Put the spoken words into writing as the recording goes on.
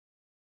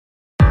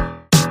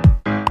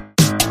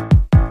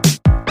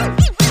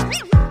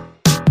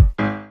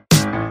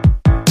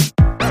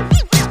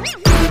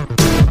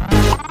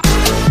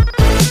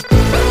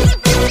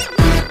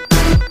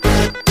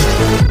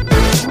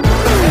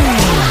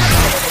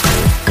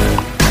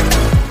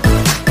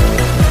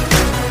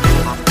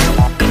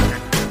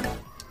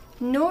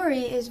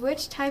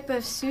which type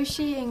of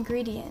sushi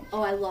ingredient?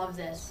 Oh, I love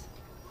this.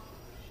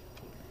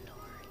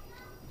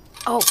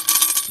 Oh,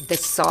 the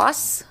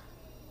sauce?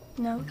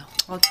 No.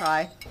 I'll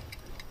try.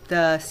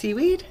 The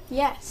seaweed?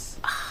 Yes.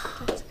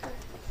 That's correct.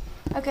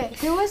 Okay,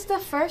 who was the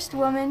first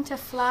woman to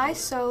fly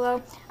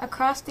solo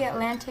across the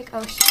Atlantic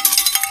Ocean?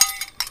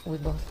 We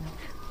both know.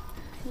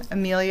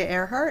 Amelia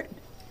Earhart?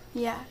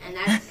 Yeah. And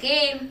that's the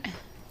game.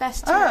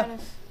 Best two out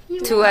of.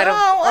 2 out of.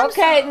 I'm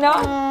Okay, no.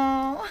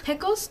 Oh.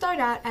 Pickles start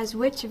out as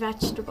which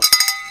vegetable?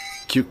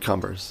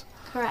 Cucumbers.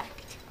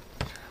 Correct.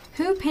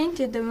 Who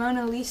painted the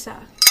Mona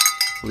Lisa?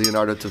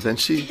 Leonardo da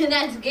Vinci.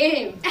 That's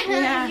game.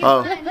 Yeah.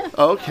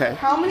 Oh, okay.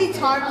 How many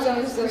time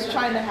zones does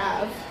China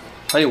have?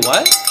 How many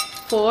what?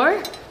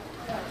 4?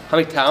 How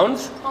many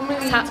towns? How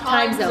many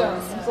Time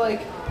zones.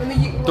 Like in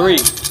the 3.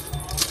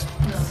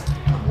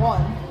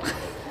 1.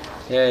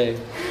 Yay.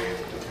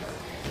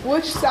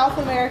 Which South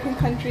American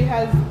country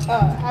has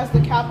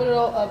the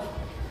capital of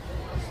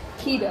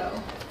Quito?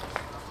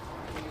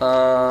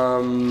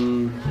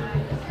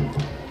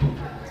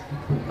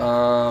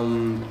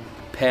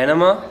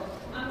 Panama?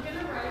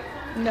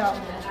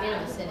 No.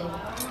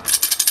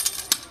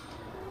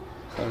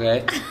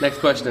 Okay. Next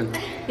question.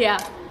 Yeah.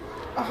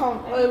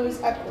 It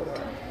was Ecuador.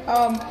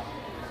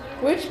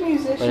 Which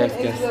musician next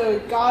is guess.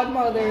 the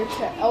godmother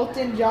to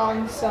Elton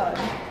John's son?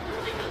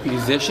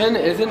 Musician?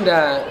 Isn't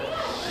that...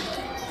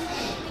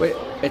 Wait,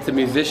 it's a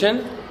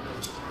musician?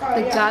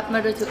 The Yeah.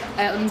 godmother to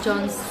Elton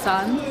John's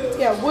son.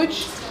 Yeah.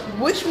 Which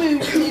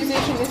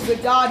musician is the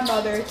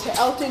godmother to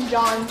Elton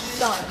John's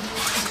son?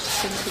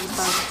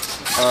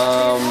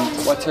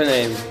 What's her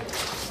name?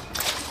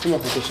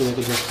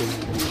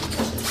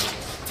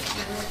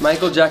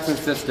 Michael Jackson's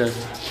sister. Is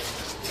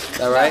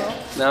that right?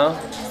 No?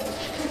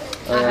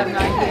 I have no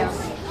idea.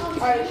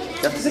 Alright.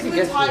 have to This take a is the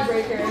guess here.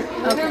 tiebreaker.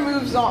 Winner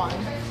moves on.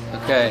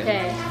 Okay.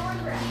 Okay.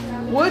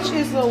 Which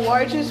is the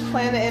largest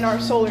planet in our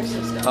solar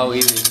system? Oh,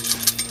 easy.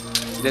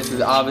 This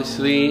is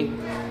obviously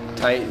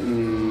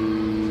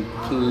Titan,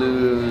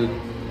 Pluto.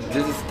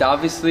 This is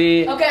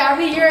obviously... Okay, I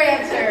need your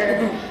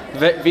answer.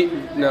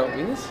 No,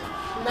 Venus?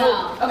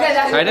 No. Okay,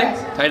 that's Titan?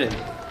 Titan.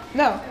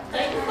 No.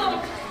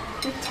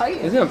 It's Titan.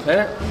 Isn't it a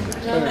planet?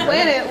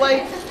 Planet,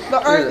 like the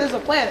Earth is a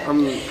planet.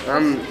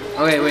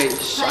 Okay, wait.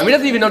 I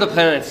doesn't even know the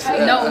planets.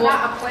 No,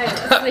 not a planet.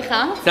 It's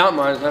not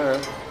Mars, I don't know.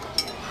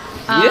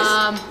 Venus?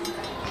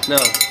 No,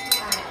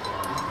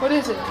 What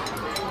is it?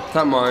 it's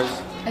not Mars.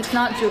 It's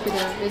not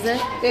Jupiter, is it?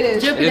 It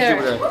is. It is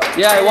Jupiter.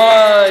 Yeah, I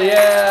won!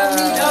 Yeah!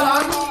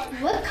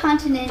 What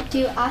continent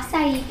do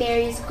acai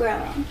berries grow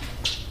in?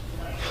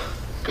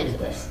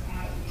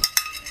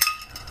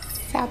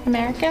 South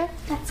America?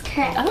 That's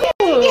correct.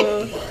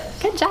 Oh,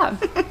 good job.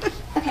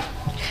 Okay.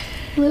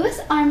 Louis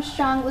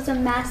Armstrong was a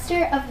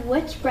master of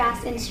which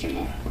brass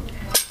instrument?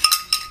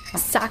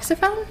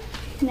 Saxophone?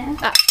 No.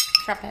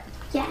 Trumpet.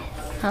 Yes.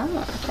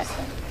 Oh, okay.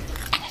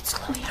 And it's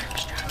Louis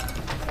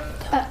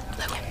Armstrong.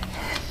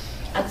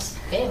 That's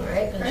big,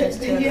 right? Because it's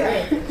 2 and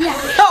 3.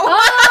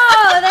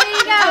 Oh, there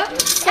you go.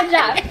 Good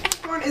job.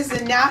 Unicorn is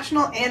the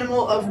national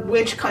animal of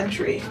which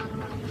country?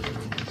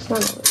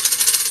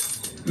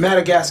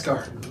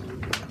 Madagascar.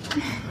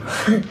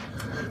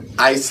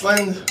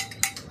 Iceland?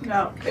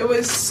 No, it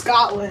was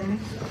Scotland.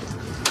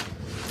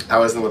 I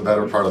was in the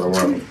better part of the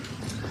world.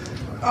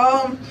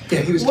 Yeah,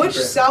 he was. Which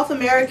South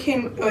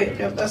American? Wait,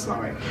 no, that's not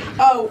right.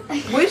 Oh,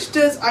 which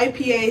does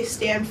IPA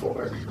stand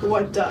for?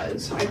 What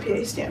does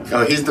IPA stand for?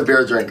 Oh, he's the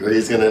beer drinker.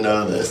 He's gonna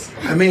know this.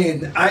 I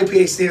mean,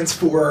 IPA stands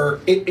for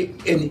an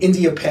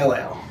India Pale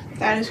Ale.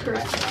 That is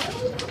correct.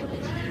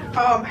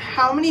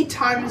 How many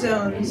time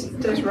zones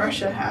does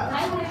Russia have?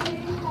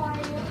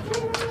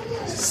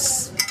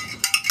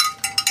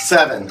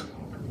 7.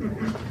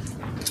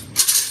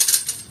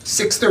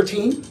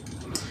 613.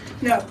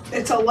 No,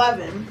 it's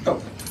 11.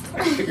 Oh,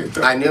 I figured.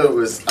 I knew it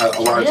was a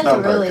large It is a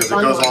number really because it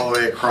fun goes one. all the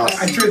way across.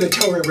 I threw the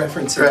Torah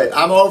reference in. Great.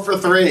 I'm 0 for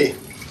 3.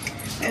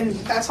 And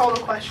that's all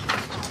the questions.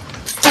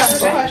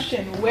 First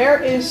question: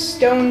 where is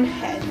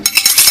Stonehenge?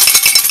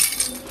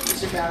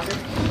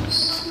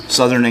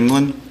 Southern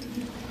England?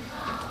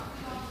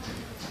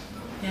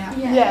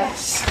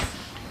 Yes.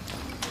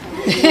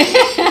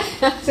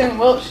 It's in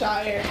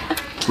Wiltshire.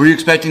 Were you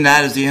expecting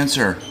that as the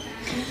answer?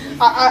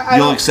 I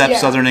You'll don't- accept yeah.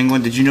 Southern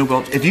England? Did you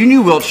know If you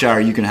knew Wiltshire,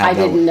 you can have I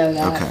that didn't one. know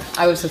that. Okay.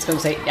 I was just going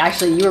to say,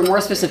 actually, you were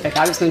more specific.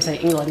 I was going to say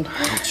England.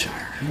 Wiltshire.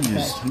 Who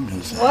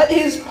knows that? What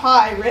is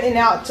pi written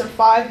out to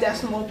 5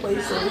 decimal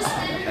places?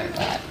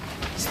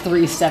 It's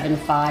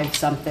 375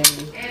 something.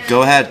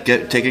 Go ahead.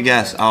 Take a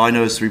guess. All I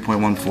know is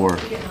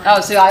 3.14.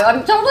 Oh, so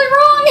I'm totally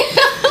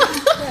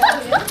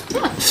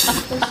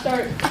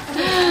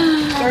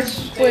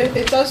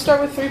It does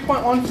start with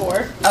 3.14.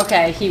 wrong.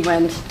 Okay, he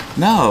wins.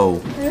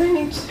 No. Really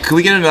needs- Can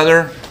we get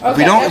another? If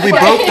we Okay. if we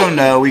both don't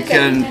know, we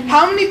can.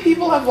 How many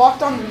people have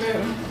walked on the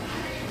moon?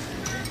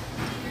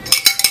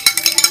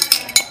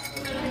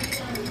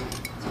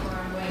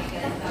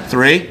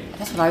 Three?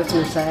 That's what I was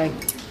going to say.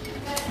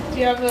 Do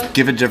you have a?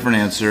 Give a different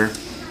answer.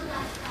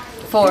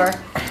 4.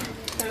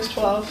 It was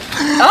 12.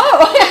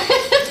 Oh!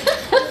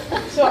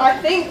 So I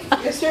think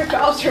Mr.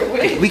 Bowser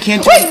wins. We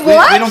can't do we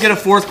don't get a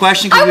fourth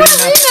question because we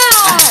didn't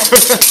have.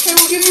 Okay,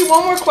 we'll give you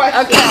one more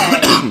question. Okay.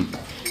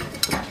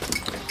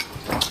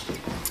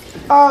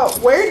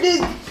 Where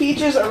did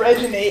peaches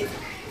originate?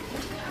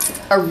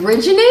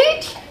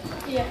 Originate?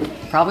 Yeah.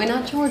 Probably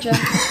not Georgia.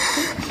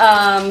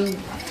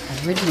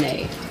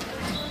 Originate.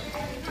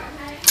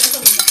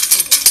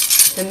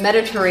 The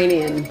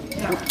Mediterranean.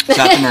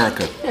 South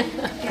America.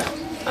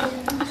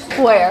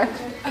 Where?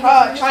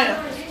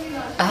 China.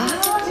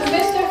 So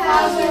Mr.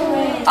 Bowser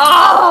wins.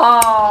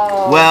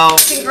 Oh! Well,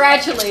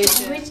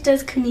 Congratulations. Which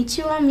does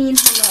konnichiwa mean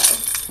hello?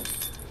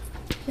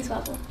 Miss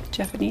Wobble.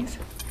 Japanese.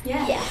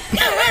 Yeah.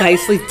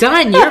 Nicely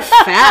done. You're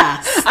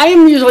fast. I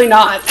am usually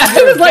not. I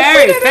You're was like,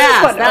 very wait,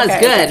 fast. one. That was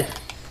Okay.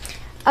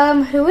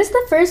 good. Who was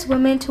the first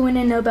woman to win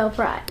a Nobel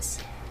Prize?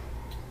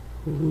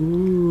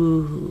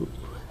 Ooh.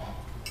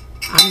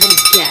 I'm going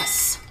to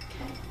guess.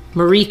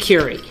 Marie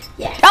Curie.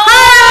 Yeah. Oh,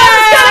 I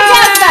was gonna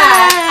guess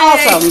that.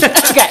 Awesome.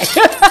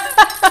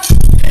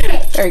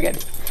 Okay. Very good.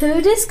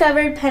 Who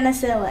discovered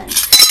penicillin?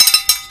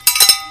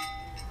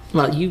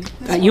 Well,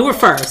 you were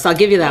first. I'll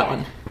give you that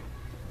one.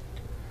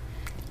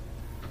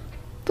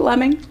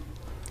 Fleming.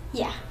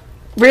 Yeah.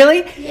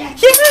 Really? Yeah.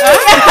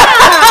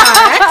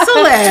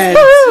 Excellent.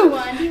 Who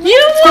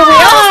You won.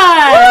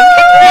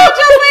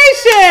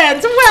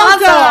 Congratulations. Well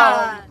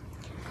done.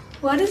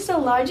 What is the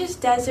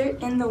largest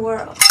desert in the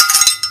world?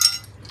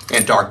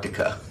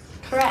 Antarctica.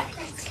 Correct.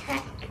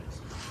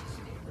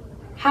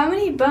 How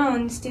many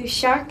bones do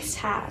sharks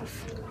have?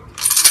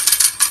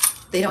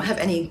 They don't have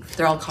any.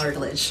 They're all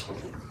cartilage.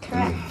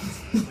 Correct.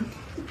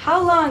 How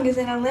long is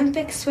an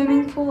Olympic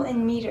swimming pool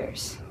in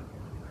meters?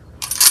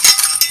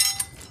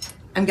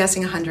 I'm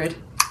guessing 100.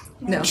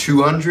 No.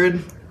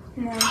 200?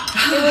 No,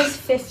 it was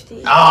 50.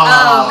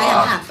 Oh,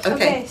 man, half.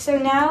 Okay, so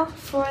now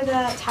for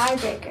the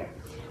tiebreaker.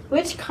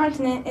 Which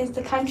continent is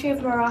the country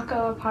of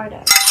Morocco a part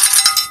of?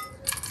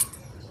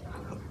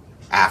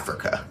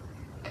 Africa.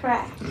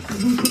 Correct.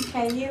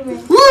 Okay, you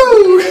win.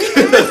 Woo!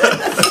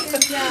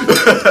 Good job.